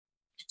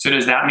So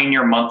does that mean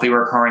your monthly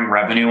recurring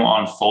revenue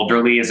on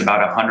Folderly is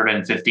about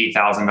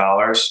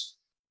 $150,000?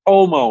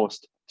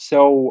 Almost.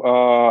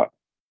 So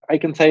I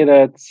can say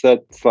that's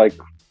like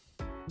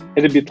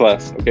a bit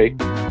less. Okay.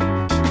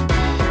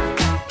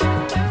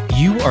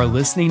 You are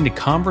listening to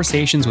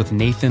Conversations with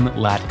Nathan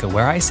Latka,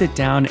 where I sit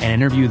down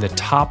and interview the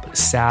top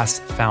SaaS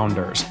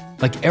founders,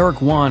 like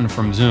Eric Yuan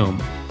from Zoom.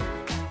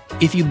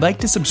 If you'd like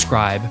to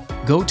subscribe,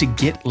 go to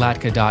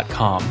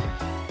getlatka.com.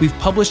 We've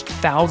published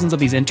thousands of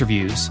these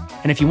interviews,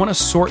 and if you want to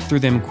sort through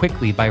them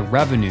quickly by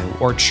revenue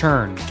or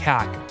churn,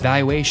 CAC,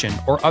 valuation,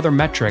 or other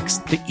metrics,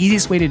 the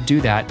easiest way to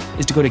do that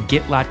is to go to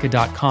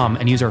getlatka.com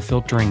and use our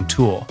filtering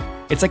tool.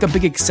 It's like a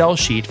big Excel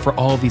sheet for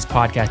all of these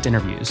podcast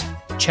interviews.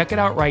 Check it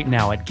out right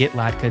now at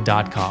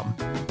getlatka.com.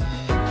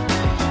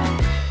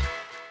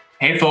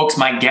 Hey folks,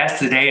 my guest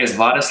today is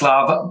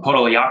Vladislav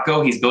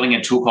Podolyako. He's building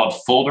a tool called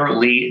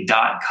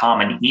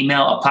Folderly.com,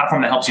 a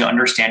platform that helps you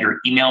understand your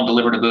email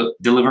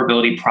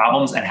deliverability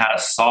problems and how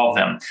to solve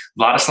them.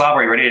 Vladislav,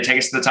 are you ready to take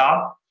us to the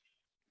top?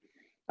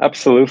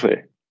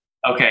 Absolutely.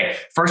 Okay.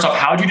 First off,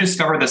 how did you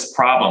discover this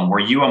problem?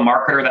 Were you a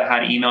marketer that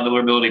had email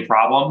deliverability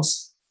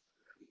problems?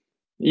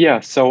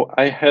 Yeah, so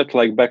I had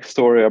like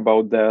backstory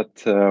about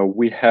that.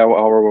 We have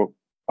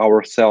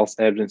our sales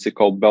agency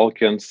called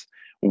Belkins.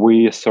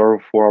 We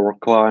serve for our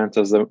clients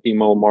as an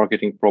email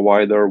marketing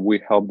provider.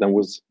 We help them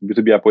with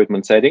B2B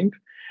appointment setting.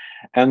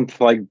 And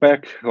like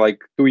back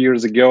like 2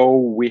 years ago,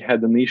 we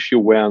had an issue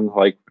when,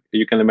 like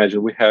you can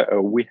imagine, we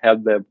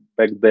had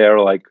back there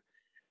like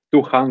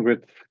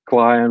 200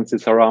 clients.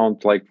 It's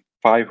around like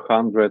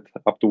 500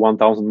 up to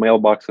 1,000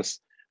 mailboxes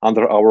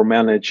under our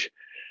manage.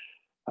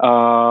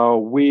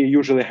 We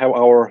usually have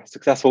our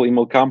successful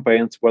email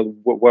campaigns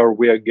where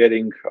we are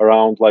getting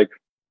around like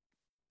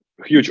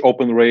huge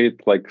open rate,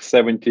 like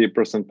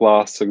 70%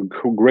 plus, a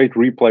great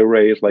reply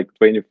rate, like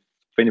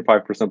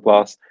 25%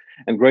 plus,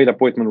 and great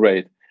appointment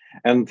rate.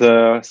 And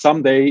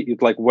someday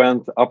it like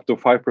went up to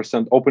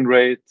 5% open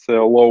rate,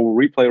 low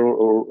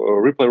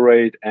replay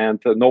rate, and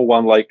no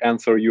one like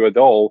answer you at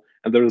all,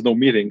 and there is no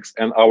meetings,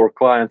 and our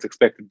clients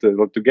expected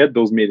to get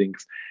those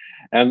meetings,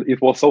 and it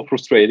was so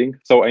frustrating.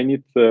 So I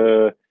needed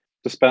to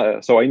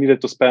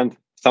spend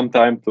some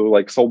time to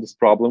like solve this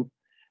problem,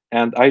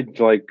 and I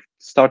like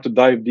start to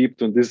dive deep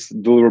to this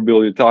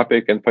deliverability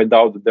topic and find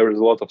out that there is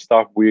a lot of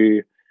stuff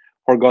we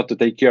forgot to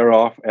take care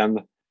of. And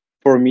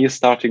for me,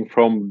 starting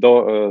from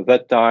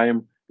that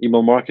time,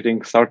 email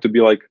marketing started to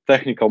be like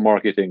technical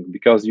marketing,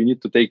 because you need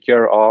to take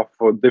care of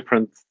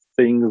different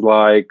things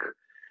like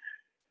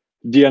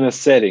DNS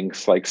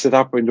settings, like set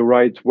up in the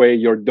right way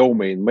your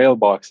domain,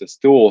 mailboxes,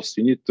 tools.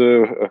 You need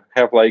to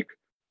have like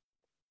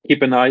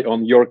keep an eye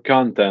on your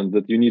content,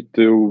 that you need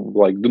to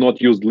like do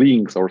not use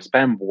links or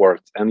spam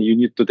words, and you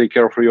need to take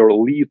care of your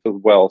leads as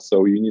well.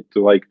 So you need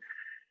to like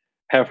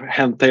have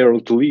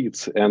hand-tailored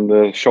leads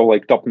and show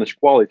like top-notch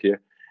quality.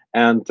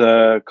 And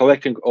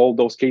collecting all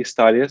those case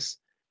studies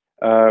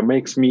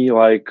makes me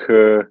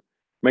the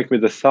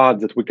thought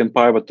that we can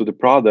pivot to the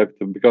product,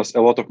 because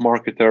a lot of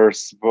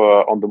marketers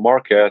on the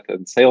market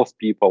and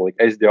salespeople like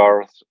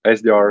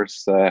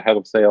SDRs, head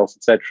of sales,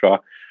 etc.,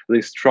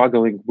 they're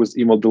struggling with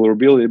email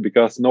deliverability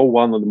because no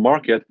one on the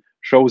market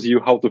shows you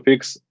how to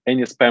fix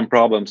any spam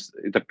problems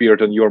it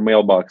appeared in your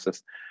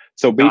mailboxes.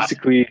 So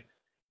basically,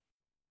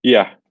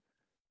 yeah.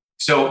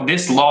 So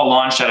this law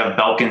launched out of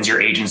Belkins,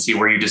 your agency,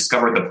 where you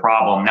discovered the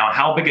problem. Now,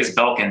 how big is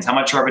Belkins? How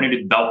much revenue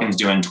did Belkins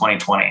do in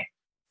 2020?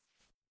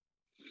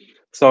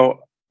 So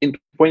in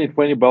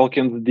 2020,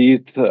 Belkins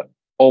did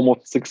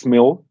almost 6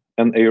 mil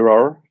in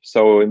ARR,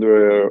 so in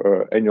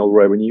the annual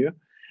revenue.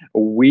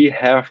 We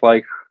have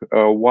like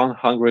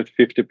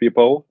 150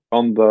 people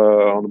on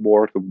the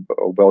board of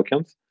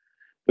Belkins.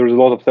 There's a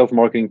lot of sales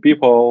marketing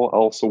people.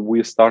 Also,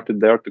 we started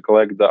there to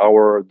collect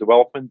our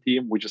development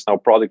team, which is now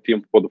product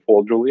team for the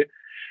Folderly.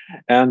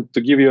 And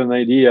to give you an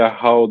idea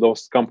how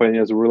those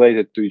companies are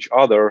related to each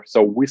other,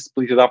 so we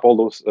split up all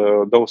those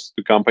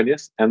two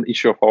companies, and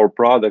each of our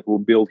product we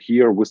build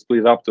here, we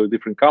split up to a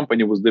different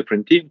company with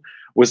different team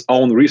with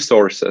own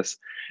resources.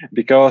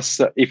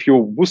 Because if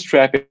you're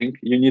bootstrapping,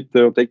 you need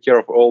to take care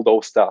of all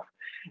those stuff.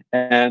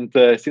 And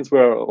since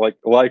we're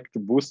like to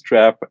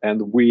bootstrap,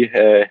 and we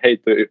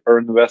hate to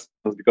earn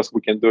investments because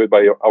we can do it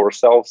by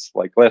ourselves,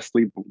 like less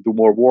sleep, do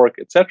more work,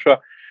 etc.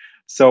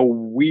 So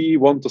we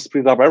want to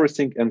split up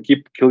everything and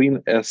keep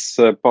clean as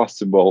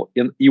possible.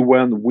 And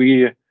even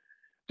we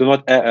do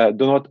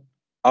not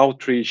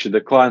outreach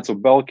the clients of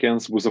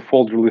Belkins with the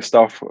Folderly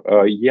stuff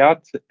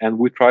yet, and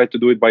we try to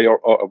do it by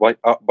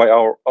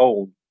our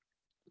own,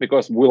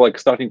 because we're like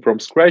starting from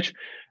scratch.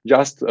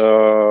 Just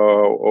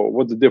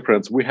what's the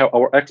difference? We have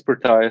our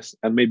expertise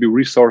and maybe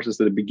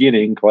resources at the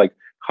beginning, like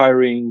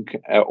hiring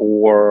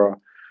or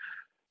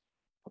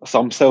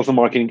some sales and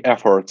marketing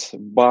efforts,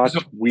 but to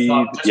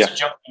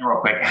jump in real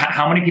quick,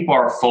 how many people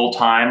are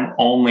full-time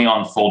only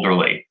on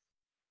Folderly?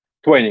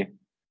 20.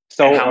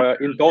 So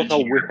in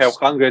total, we have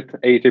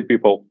 180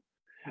 people.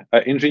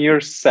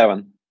 Engineers,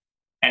 7.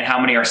 And how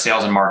many are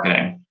sales and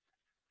marketing?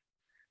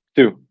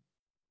 2.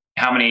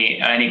 How many,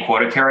 any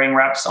quota carrying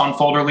reps on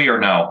Folderly or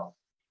no?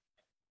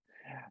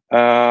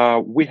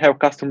 We have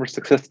customer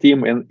success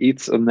team, and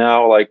it's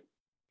now like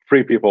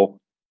 3 people.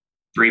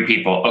 3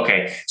 people.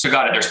 Okay. So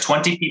got it. There's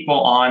 20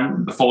 people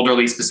on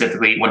Folderly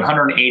specifically,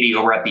 180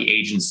 over at the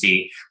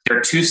agency. There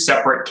are 2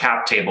 separate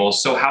cap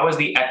tables. So how is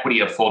the equity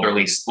of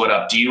Folderly split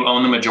up? Do you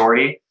own the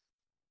majority?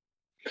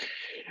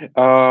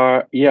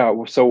 Yeah.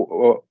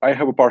 So I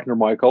have a partner,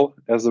 Michael,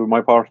 as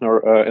my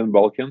partner in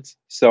Balkans.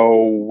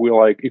 So we're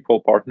like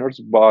equal partners,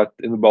 but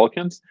in the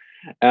Balkans.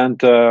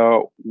 And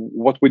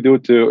what we do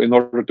in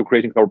order to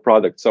creating our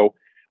product. So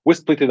we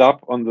split it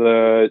up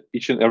on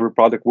each and every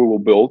product we will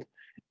build.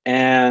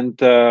 And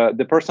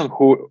the person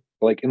who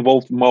like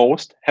involved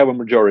most have a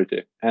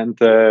majority, and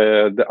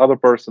the other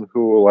person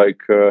who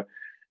like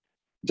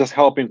just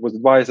helping with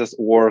advices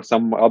or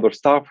some other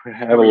stuff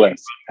have a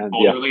less. And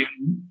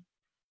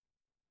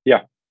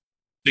yeah.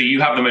 So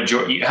you have the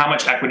majority. How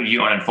much equity do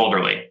you own in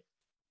Folderly?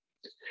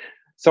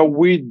 So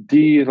we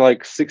did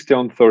like 60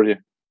 on 30.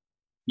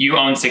 You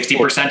own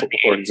 60%. The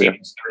agency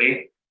owns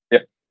 30.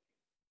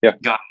 Yeah.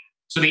 Got it.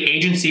 So the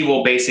agency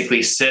will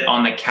basically sit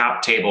on the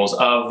cap tables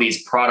of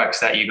these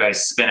products that you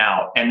guys spin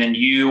out. And then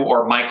you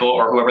or Michael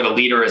or whoever the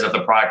leader is of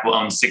the product will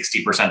own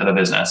 60% of the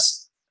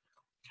business.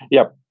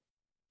 Yep.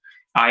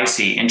 I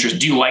see. Interesting.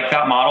 Do you like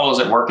that model? Is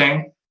it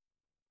working?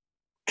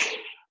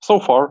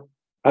 So far,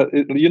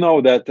 you know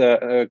that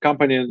a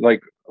company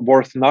like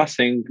worth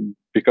nothing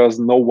because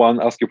no one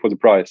asks you for the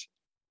price.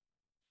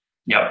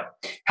 Yep.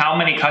 How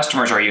many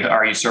customers are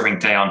you serving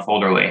today on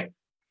Folderly?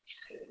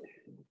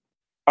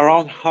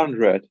 Around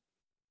 100.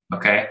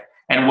 Okay.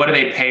 And what do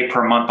they pay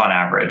per month on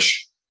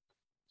average?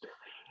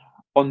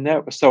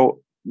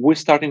 So we're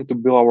starting to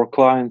bill our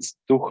clients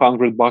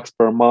 $200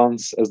 per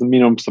month as the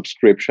minimum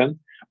subscription.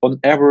 On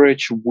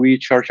average, we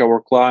charge our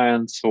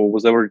clients, so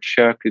with every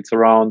check, it's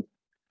around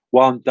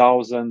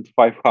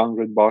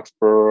 $1,500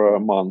 per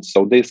month.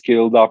 So they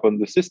scaled up on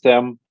the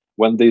system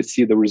when they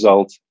see the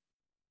results.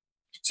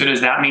 So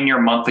does that mean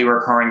your monthly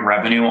recurring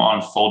revenue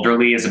on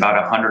Folderly is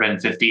about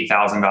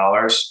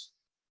 $150,000?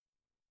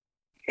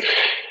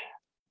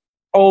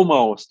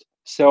 Almost.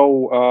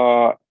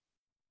 So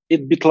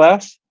it's a bit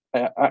less.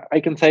 I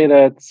can say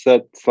that's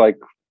like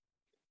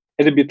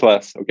it's a bit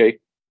less. Okay.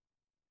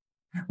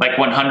 Like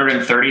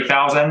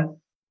 130,000?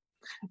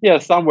 Yeah,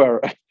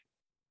 somewhere.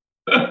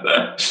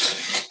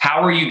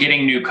 How are you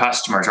getting new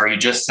customers? Are you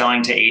just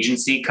selling to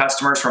agency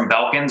customers from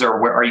Belkins, or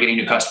where are you getting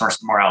new customers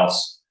somewhere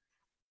else?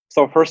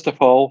 So first of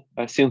all,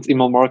 since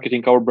email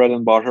marketing, our bread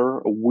and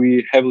butter,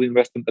 we heavily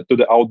invested into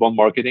the outbound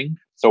marketing.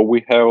 So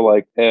we have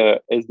like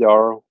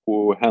SDR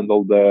who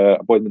handle the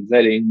appointment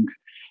setting,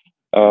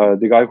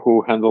 the guy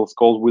who handles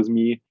calls with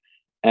me,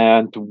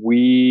 and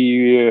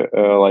we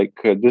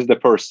this is the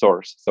first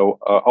source. So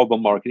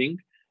outbound marketing,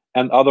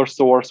 and other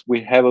source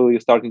we heavily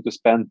starting to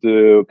spend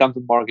to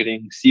content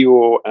marketing,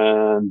 SEO,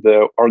 and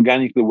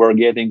organically we're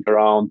getting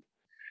around.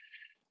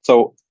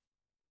 So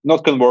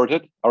not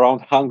converted,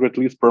 around 100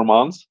 leads per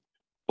month.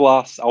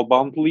 Plus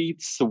outbound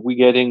leads, we're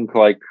getting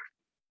like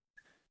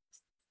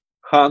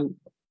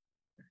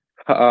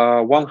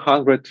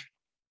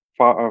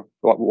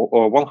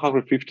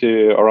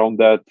 150 around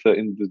that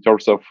in the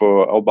terms of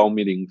outbound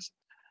meetings.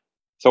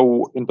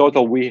 So in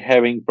total, we're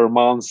having per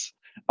month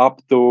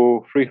up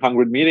to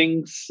 300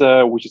 meetings,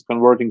 which is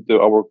converting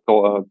to our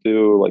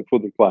to like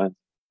further clients.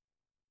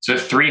 So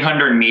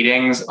 300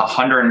 meetings,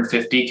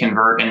 150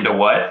 convert into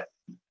what?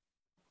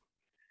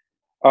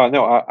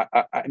 No,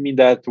 I mean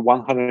that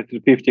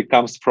 150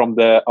 comes from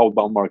the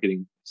outbound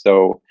marketing.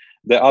 So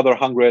the other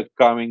 100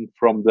 coming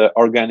from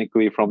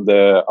organically from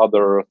the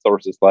other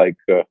sources like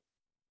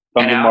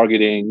content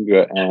marketing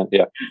and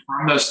yeah.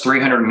 From those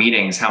 300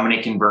 meetings, how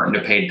many convert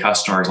into paid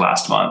customers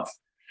last month?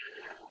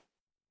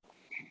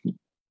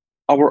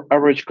 Our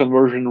average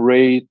conversion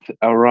rate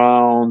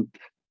around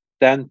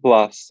 10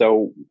 plus.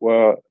 So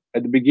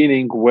at the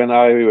beginning, when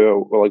I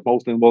like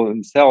mostly involved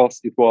in sales,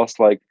 it was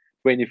like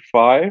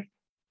 25.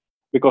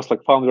 Because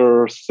like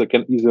founders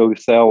can easily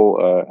sell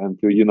and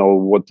you know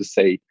what to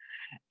say,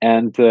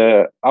 and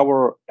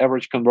our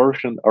average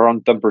conversion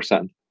around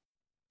 10%.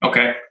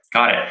 Okay,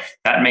 got it.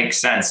 That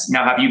makes sense.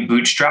 Now, have you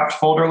bootstrapped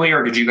Folderly,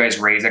 or did you guys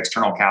raise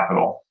external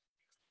capital?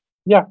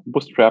 Yeah,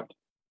 bootstrapped.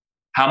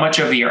 How much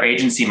of your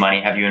agency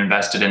money have you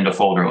invested into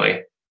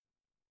Folderly?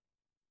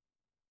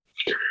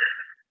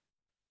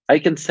 I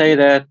can say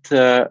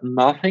that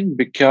nothing,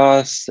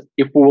 because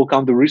if we will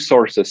count the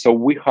resources, so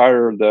we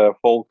hire the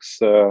folks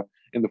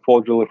in the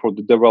Folderly for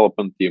the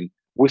development team.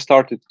 We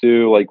started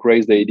to like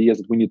raise the ideas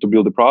that we need to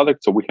build the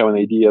product. So we have an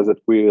idea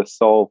that we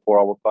solve for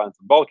our clients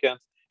in Balkans,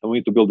 and we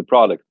need to build the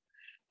product.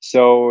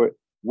 So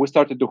we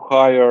started to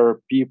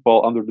hire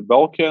people under the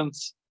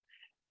Balkans,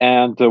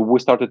 and we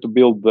started to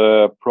build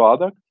the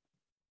product.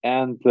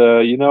 And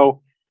we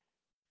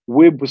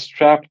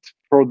bootstrapped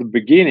from the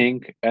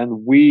beginning,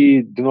 and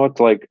we do not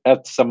like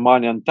add some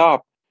money on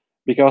top,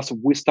 because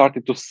we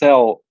started to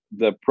sell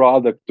the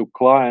product to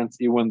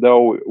clients, even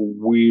though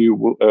we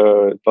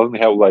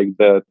doesn't have like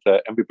that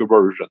MVP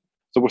version.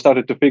 So we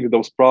started to fix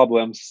those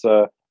problems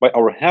by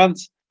our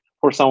hands,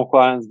 for some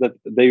clients that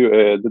they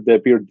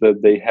appeared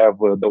that they have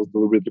those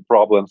delivery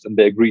problems, and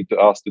they agreed to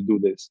us to do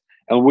this,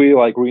 and we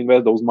like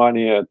reinvest those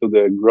money to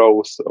the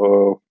growth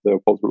of the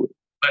Folder.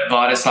 But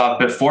Vladislav,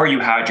 before you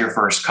had your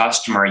first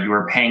customer, you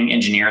were paying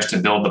engineers to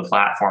build the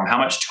platform. How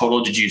much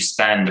total did you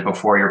spend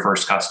before your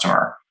first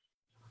customer?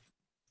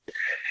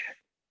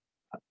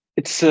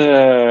 It's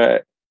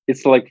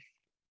like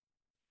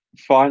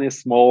funny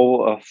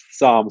small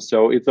sum,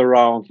 so it's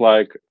around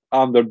like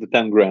under the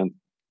 10 grand.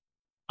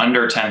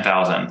 Under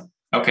 10,000.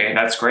 Okay,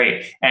 that's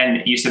great.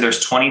 And you said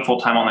there's 20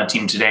 full-time on the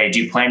team today. Do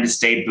you plan to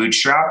stay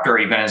bootstrapped, or are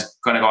you going to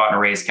go out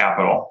and raise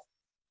capital?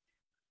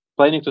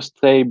 Planning to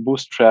stay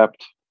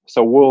bootstrapped,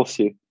 so we'll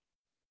see.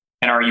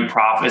 And are you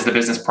is the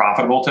business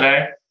profitable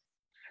today?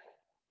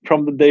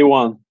 From the day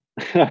one.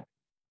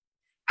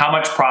 How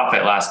much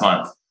profit last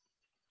month?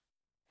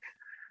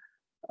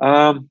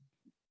 Around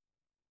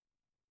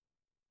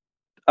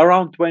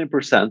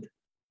 20%.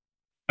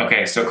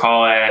 Okay, so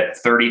call it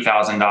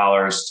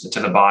 $30,000 to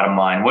the bottom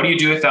line. What do you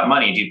do with that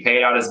money? Do you pay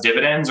it out as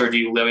dividends, or do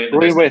you live it?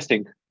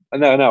 Reinvesting.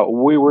 No,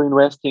 we were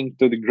investing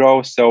to the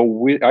growth.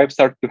 So I've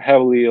started to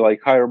heavily like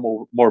hire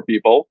more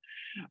people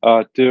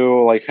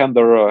to like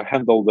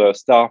handle the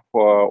stuff,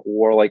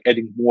 or like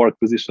adding more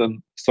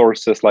acquisition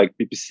sources like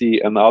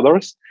PPC and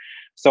others.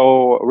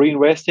 So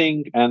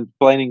reinvesting and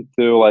planning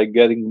to like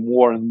getting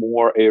more and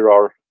more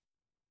ARR.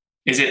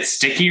 Is it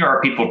sticky, or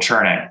are people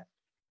churning?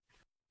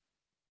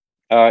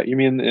 You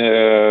mean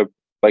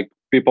like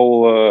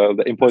people,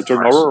 the employee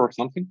turnover or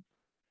something?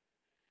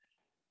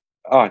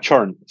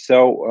 Churn.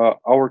 So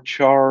our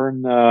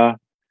churn,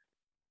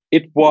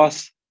 it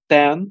was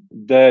 10.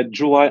 The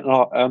July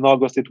and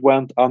August, it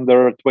went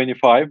under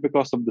 25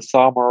 because of the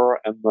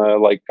summer and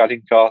like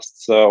cutting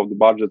costs of the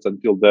budgets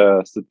until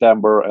the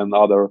September and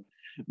other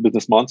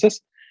business months.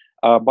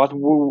 But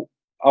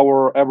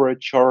our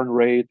average churn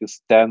rate is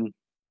 10,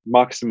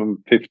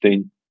 maximum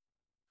 15.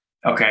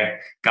 Okay,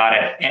 got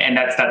it. And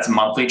that's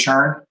monthly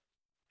churn?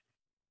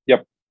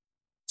 Yep.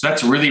 So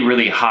that's really,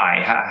 really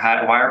high.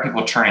 Why are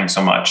people churning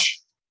so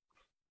much?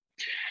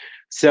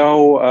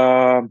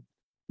 So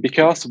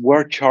because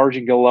we're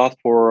charging a lot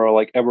for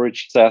like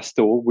average SaaS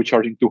tool, we're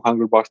charging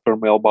 $200 per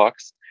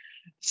mailbox.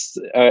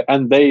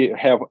 And they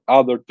have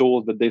other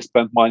tools that they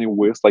spend money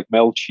with, like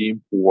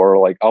MailChimp or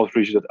like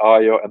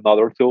Outreach.io and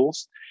other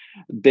tools.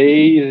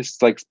 They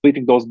like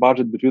splitting those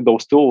budgets between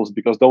those tools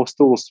because those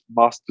tools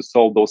must to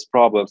solve those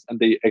problems, and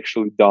they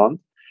actually don't.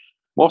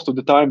 Most of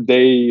the time,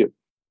 they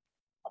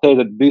say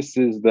that this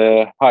is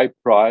the high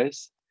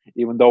price,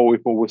 even though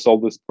if we will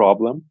solve this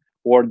problem,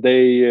 or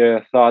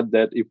they thought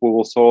that if we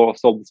will solve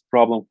this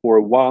problem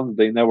for once,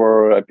 they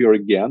never appear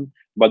again.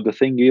 But the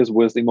thing is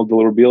with email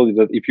deliverability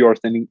that if you are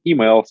sending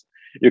emails,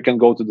 you can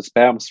go to the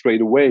spam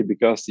straight away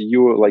because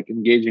you like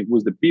engaging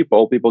with the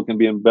people. People can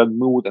be in bad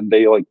mood and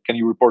they like, can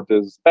you report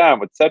this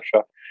spam,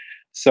 etc.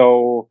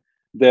 So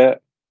the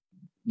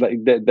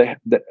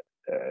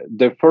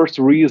first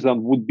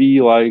reason would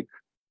be like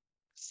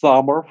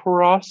summer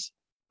for us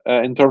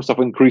in terms of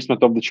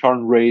increasement of the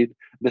churn rate.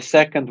 The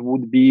second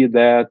would be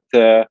that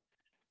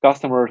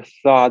customers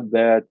thought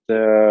that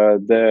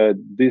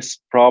this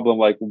problem,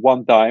 like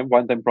one time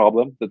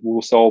problem that we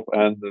will solve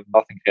and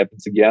nothing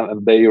happens again,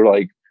 and they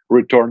like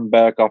return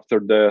back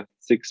after the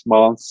 6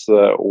 months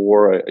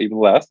or even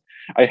less.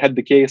 I had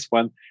the case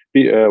when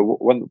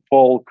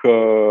Folk,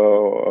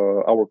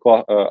 our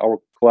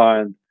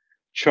client,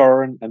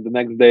 churned, and the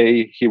next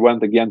day he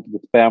went again to the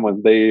spam,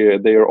 and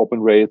their open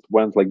rate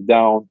went like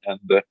down, and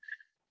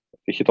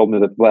he told me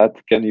that, Vlad,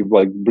 can you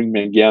like bring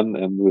me again,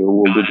 and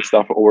we'll do the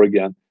stuff over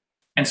again.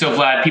 And so,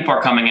 Vlad, people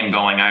are coming and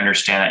going. I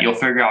understand that. You'll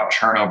figure out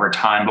churn over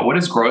time. But what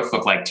does growth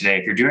look like today?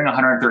 If you're doing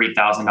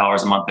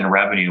 $130,000 a month in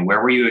revenue, where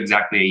were you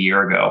exactly a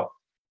year ago?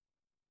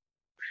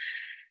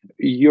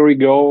 A year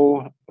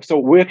ago, so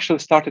we actually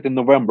started in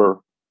November.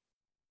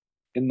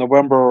 In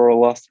November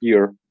last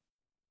year.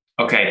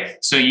 Okay,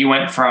 so you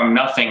went from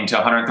nothing to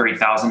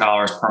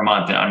 $130,000 per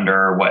month in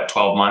under what,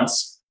 12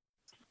 months?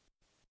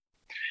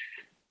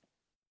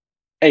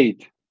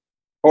 8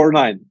 or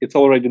 9. It's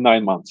already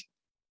 9 months.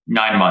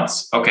 9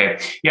 months. Okay.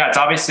 Yeah, it's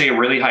obviously a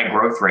really high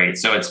growth rate.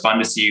 So it's fun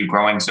to see you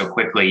growing so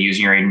quickly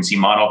using your agency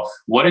model.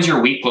 What does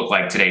your week look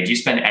like today? Do you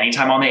spend any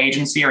time on the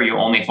agency, or are you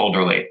only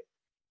Folderly?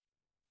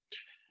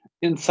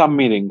 In some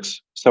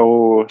meetings.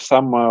 So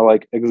some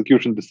like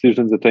execution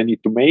decisions that I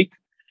need to make.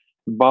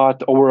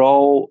 But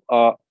overall,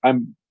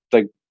 I'm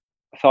like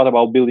thought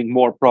about building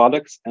more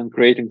products and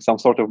creating some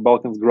sort of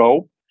Balkans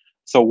Grow.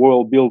 So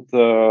we'll build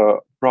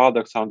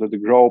products under the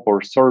Grow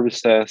or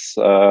services,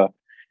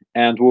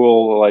 and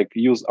we'll like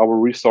use our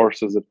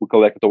resources that we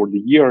collected over the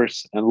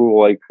years, and we will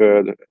like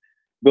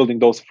building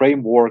those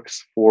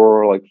frameworks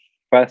for like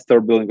faster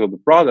building of the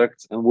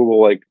products, and we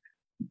will like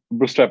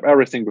bootstrap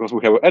everything because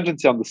we have an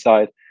agency on the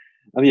side.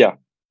 And yeah,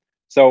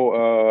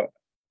 so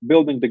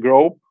building the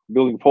Grow,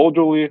 building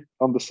Folderly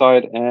on the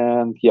side,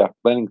 and yeah,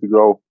 planning to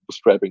grow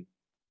bootstrapping.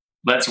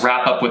 Let's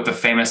wrap up with the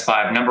famous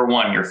 5. Number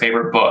 1, your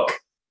favorite book.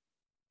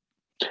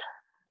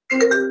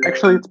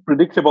 Actually, it's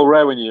Predictable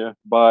Revenue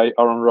by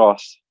Aaron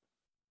Ross.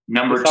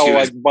 Number It's our two,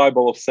 like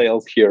Bible of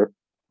sales here.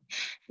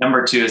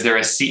 Number two, is there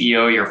a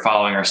CEO you're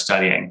following or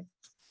studying?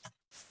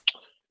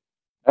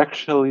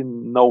 Actually,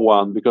 no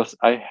one, because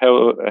I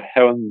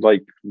haven't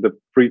like the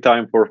free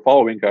time for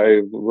following.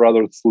 I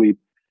rather sleep.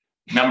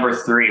 Number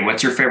three,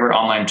 what's your favorite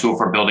online tool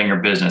for building your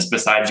business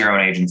besides your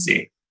own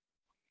agency?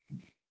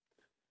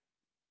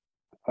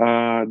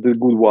 The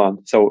good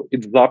one. So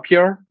it's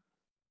Zapier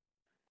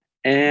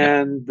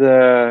and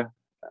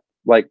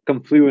like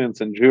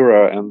Confluence and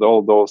Jira and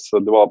all those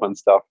development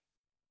stuff.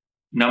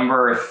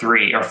 Number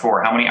three or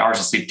four, how many hours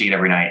of sleep do you get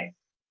every night?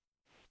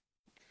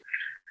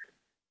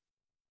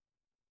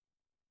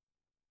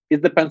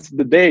 It depends on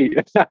the day,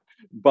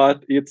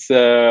 but it's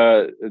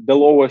the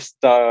lowest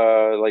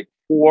like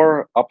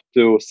 4 up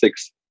to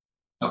 6.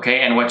 Okay,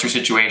 and what's your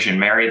situation?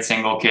 Married,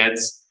 single,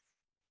 kids?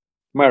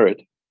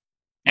 Married.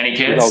 Any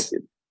kids? Without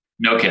kids.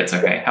 No kids.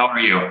 Okay. How are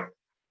you?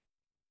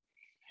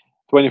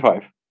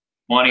 25.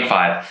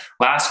 25.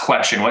 Last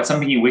question. What's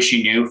something you wish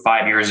you knew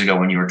 5 years ago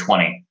when you were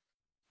 20?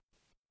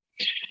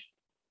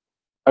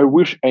 I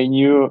wish I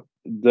knew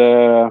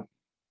the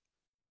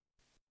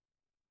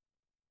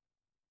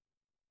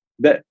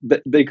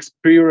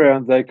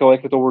experience I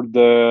collected over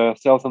the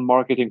sales and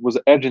marketing with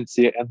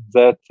agency, and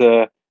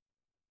that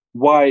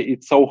why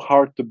it's so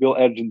hard to build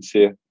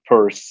agency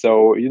first.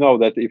 So you know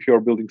that if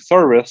you're building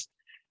service,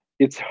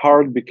 it's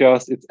hard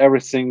because it's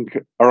everything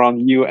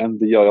around you and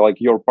the like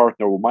your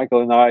partner.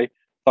 Michael and I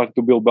started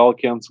to build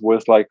Belkins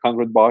with like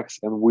 $100,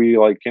 and we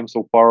like came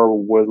so far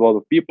with a lot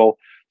of people.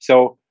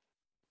 So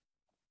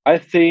I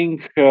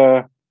think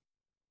I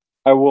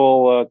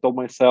will tell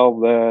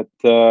myself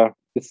that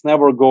it's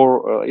never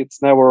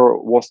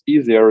was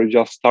easier,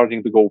 just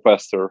starting to go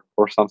faster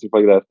or something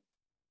like that.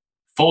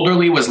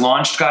 Folderly was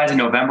launched, guys, in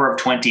November of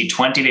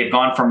 2020. They've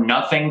gone from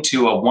nothing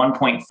to a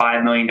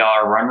 $1.5 million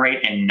run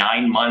rate in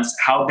 9 months.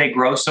 How'd they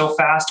grow so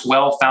fast?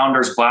 Well,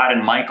 founders Vlad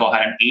and Michael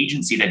had an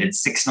agency that did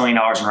 $6 million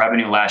in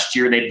revenue last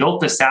year. They built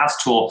the SaaS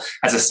tool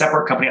as a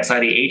separate company outside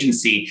the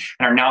agency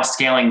and are now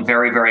scaling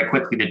very, very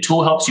quickly. The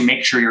tool helps you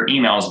make sure your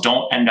emails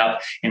don't end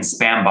up in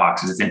spam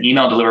boxes. It's an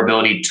email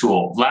deliverability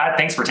tool. Vlad,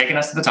 thanks for taking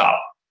us to the top.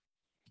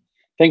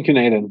 Thank you,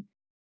 Nathan.